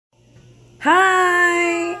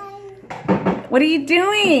Hi. What are you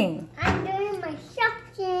doing? I'm doing my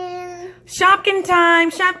Shopkins. Shopkin time.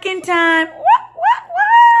 Shopkin time. What?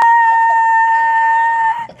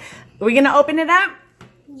 Are we gonna open it up?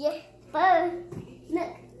 Yes, first.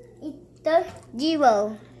 Look, it's the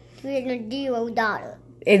 $0. We're the $0.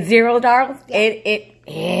 It's $0.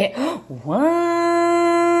 Yeah.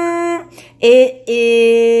 What? It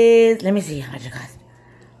is. Let me see how much it costs.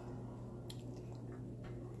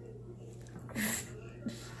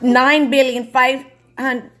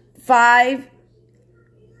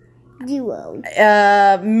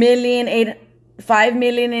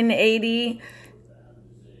 5,080,000.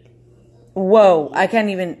 Whoa, I can't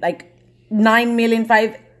even, like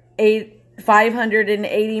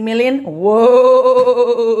 9,580,000,000.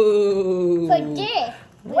 Whoa. For this,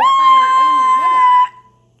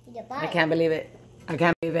 I can't believe it. I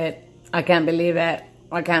can't believe it. I can't believe it.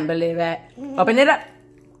 I can't believe it. Open it up.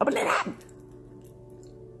 Open it up.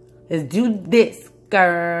 Let's do this,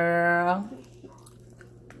 girl.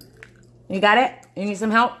 You got it? You need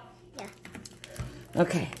some help? Yeah.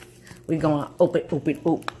 Okay. We're going to open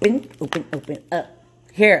up.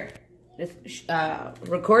 Here. Just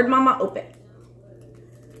record Mama open.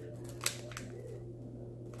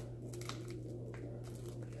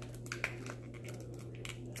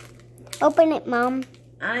 Open it, Mom.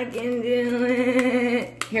 I can do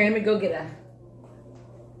it. Here, let me go get a...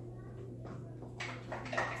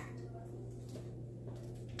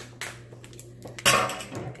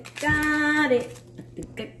 Got it. I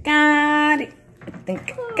think I got it. I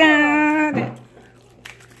think I got it.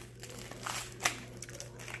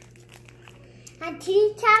 My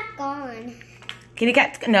kitty cat gone. Kitty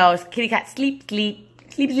cat, no, kitty cat sleep,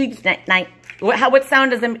 night. What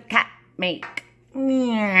sound does a cat make?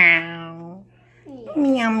 Meow. Yeah.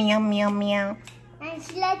 Meow, meow, meow, meow. And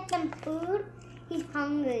she likes some food. He's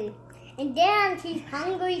hungry. And then he's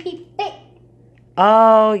hungry, he bit.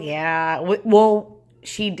 Oh, yeah. Well,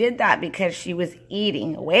 she did that because she was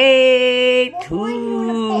eating way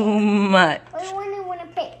too much. What one do you want to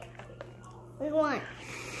pick? What do you want?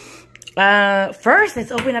 First,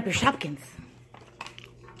 let's open up your Shopkins.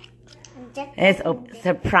 It's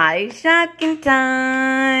surprise Shopkin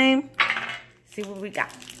time. See what we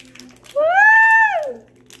got. Woo!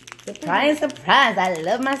 Surprise, surprise. I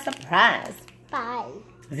love my surprise. Five.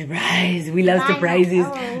 Surprise. We love surprises.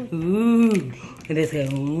 Oh. Ooh. And this go.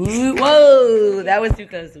 Ooh. Whoa. That was too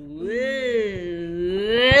close. Whoa.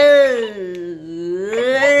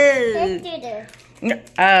 Let's do this.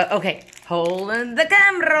 Okay. Hold the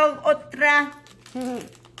camera. Otra. I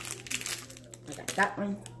got that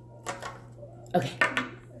one. Okay.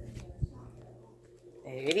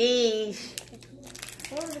 There it is.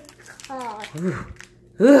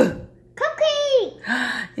 Cookie!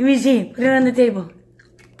 Let me see. Put it on the table.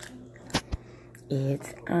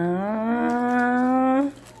 It's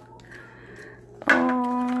on.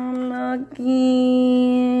 Oh,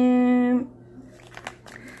 looky.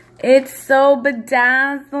 It's so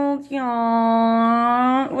bedazzled,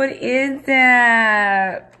 y'all. What is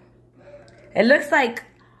that? It looks like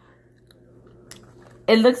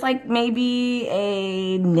maybe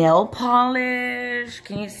a nail polish.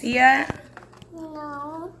 Can you see it?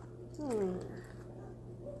 No.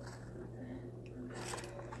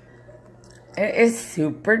 It is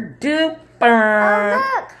super duper. Oh,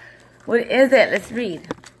 look. What is it? Let's read.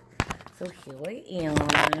 So here we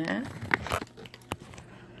are.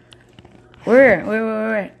 Where?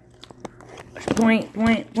 Point.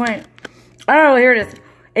 Oh, here it is.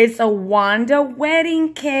 It's a Wanda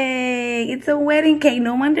wedding cake. It's a wedding cake.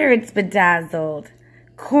 No wonder it's bedazzled.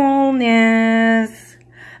 Coolness.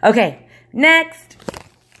 Okay, next.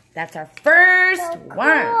 That's our first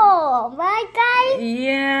one. Cool, right, guys?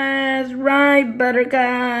 Yes, right,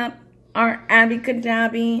 Buttercup. Our Abby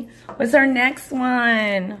Kadabi. What's our next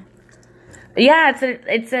one? Yeah,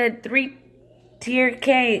 it's a 3-tier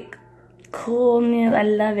cake. Coolness. I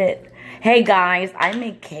love it. Hey guys, I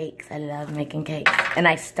make cakes. I love making cakes. And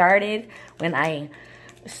I started when I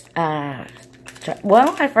my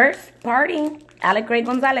first party, Alec Ray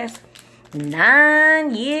Gonzalez.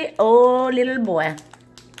 9-year-old little boy.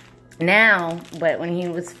 Now, but when he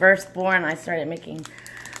was first born, I started making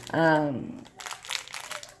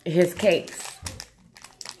his cakes.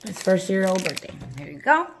 His first-year-old birthday. Here you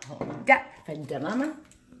go. Hold that for the mama.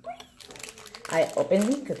 I opened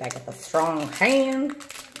it because I got the strong hand.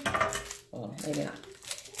 Oh, maybe not.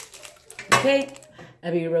 Okay,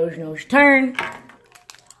 Abby Roseno's turn.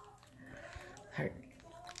 Her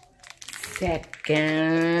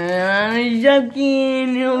second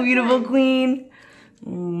Shopkin, oh beautiful queen.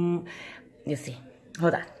 You see,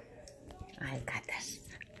 hold on. I got this.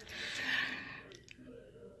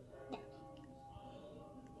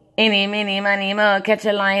 Eeny, meeny, miny, mo. Catch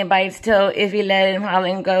a lion by its toe. If you let him howl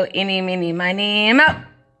and go. Eeny, meeny, miny, mo.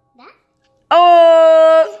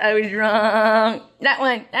 Oh, I was wrong. That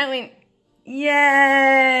one.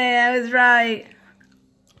 Yay, I was right.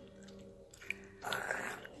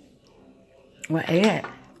 What is it?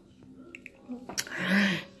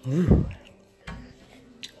 Ooh.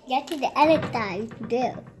 Get to the other side.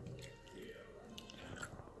 Do.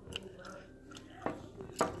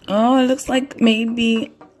 Oh, it looks like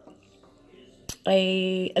maybe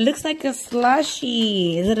it looks like a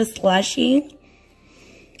slushie. Is it a slushie?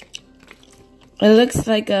 It looks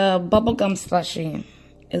like a bubblegum slushie.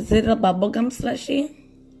 Is it a bubblegum slushie?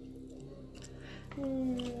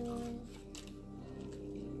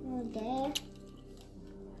 Okay.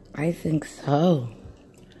 I think so.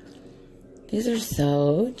 These are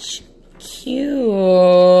so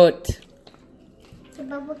cute. The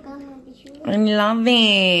bubble gum with the shoe. I'm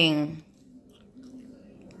loving.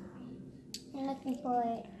 I'm looking for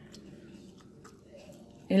it.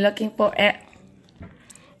 You're looking for it?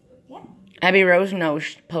 Yep. Abby Rose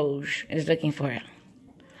Nose Pose is looking for it.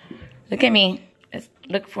 Look at me. Let's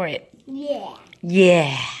look for it. Yeah.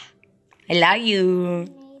 Yeah. I love you.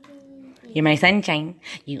 Maybe. You're my sunshine.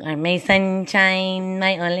 You are my sunshine,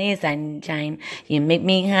 my only sunshine. You make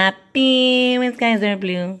me happy when skies are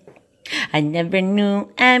blue. I never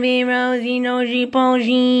knew Abby Rosie Nosy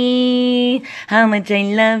Posy how much I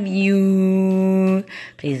love you.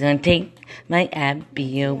 Please don't take my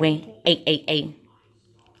Abby away. Ay, ay, ay.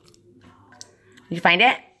 Did you find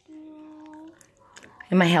it?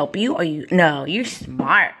 Am I help you or you? No, you're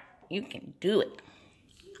smart. You can do it.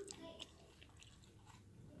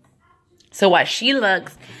 So what she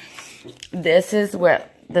looks, this is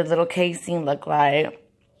what the little casing look like.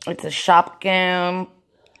 It's a Shopkins.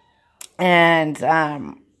 And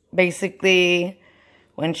basically,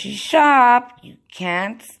 when she shopped, you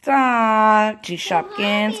can't stop. 2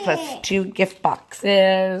 Shopkins plus 2 gift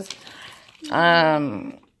boxes.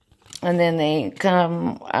 And then they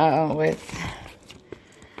come with,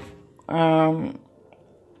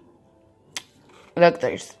 look,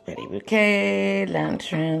 there's Betty Bouquet,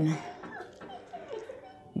 Lantern.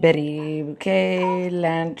 Betty Bouquet,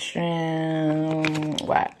 Lantern,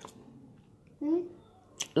 what?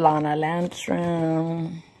 Lana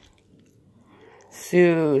Lantern,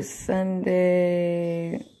 Sue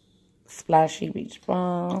Sunday, Splashy Beach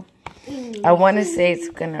Ball. I want to say it's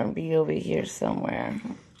going to be over here somewhere.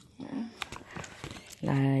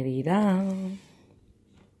 La-di-da.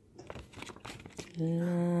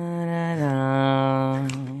 La-da-da.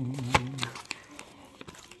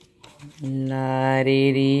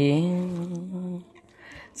 La-di-di.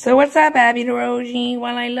 So what's up, Abby Rosie,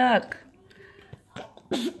 while I look?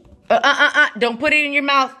 Don't put it in your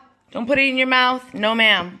mouth. Don't put it in your mouth. No,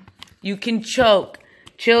 ma'am. You can choke.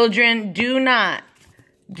 Children, do not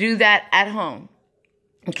do that at home.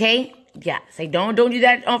 Okay? Yeah, say don't do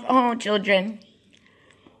that at home, children.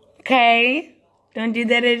 Okay? Don't do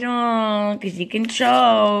that at home, because you can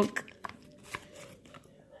choke.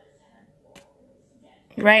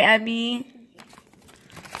 Right, Abby?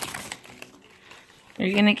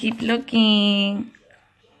 You're going to keep looking.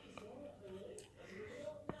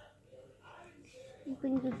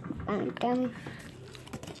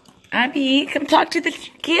 Abby, come talk to the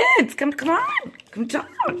kids. Come on. Come talk.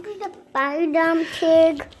 I'm going to buy them,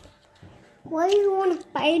 kid. Why do you want to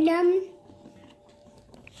buy them?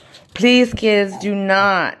 Please, kids, do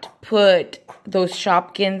not put those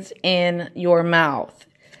Shopkins in your mouth.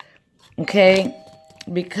 Okay?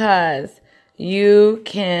 Because you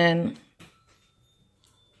can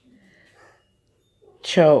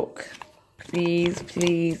choke. Please,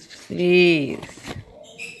 please, please.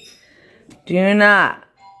 Do not.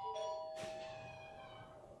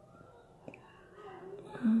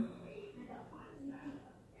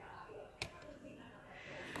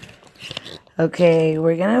 Okay,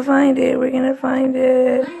 we're gonna find it. We're gonna find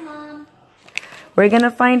it. Hi, Mom. We're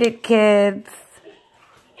gonna find it, kids.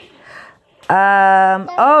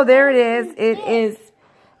 Oh, there it is. It is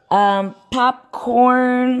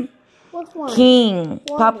Popcorn King.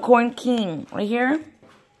 Popcorn King. Right here.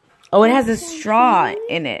 Oh, it has a straw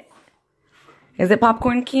in it. Is it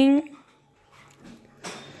Popcorn King?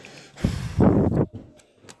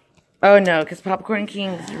 Oh, no, because Popcorn King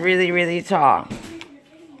is really, really tall.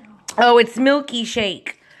 Oh, it's Milky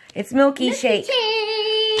Shake. It's Milky Shake.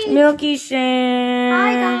 Milky Shake.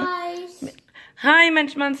 Hi, guys. Hi,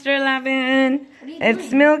 Munch Monster 11.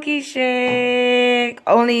 It's Milky Shake.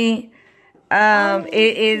 Only,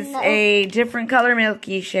 it is a different color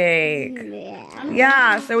Milky Shake. Yeah.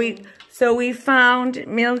 Yeah, So we found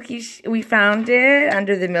we found it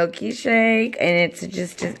under the Milky Shake, and it's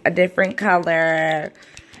just a different color.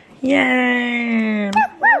 Yay!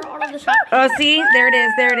 Oh, see, there it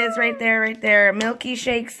is, right there. Milky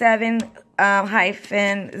Shake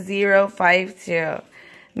 7-052.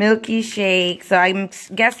 Milky Shake. So I'm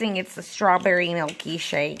guessing it's the strawberry Milky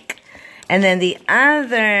Shake. And then the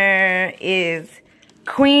other is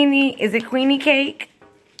Queenie. Is it Queenie Cake?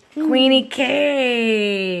 Queenie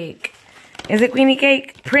Cake. Is it Queenie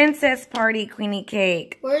Cake? Princess Party Queenie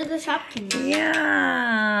Cake. Where's the Shopkins?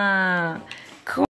 Yeah.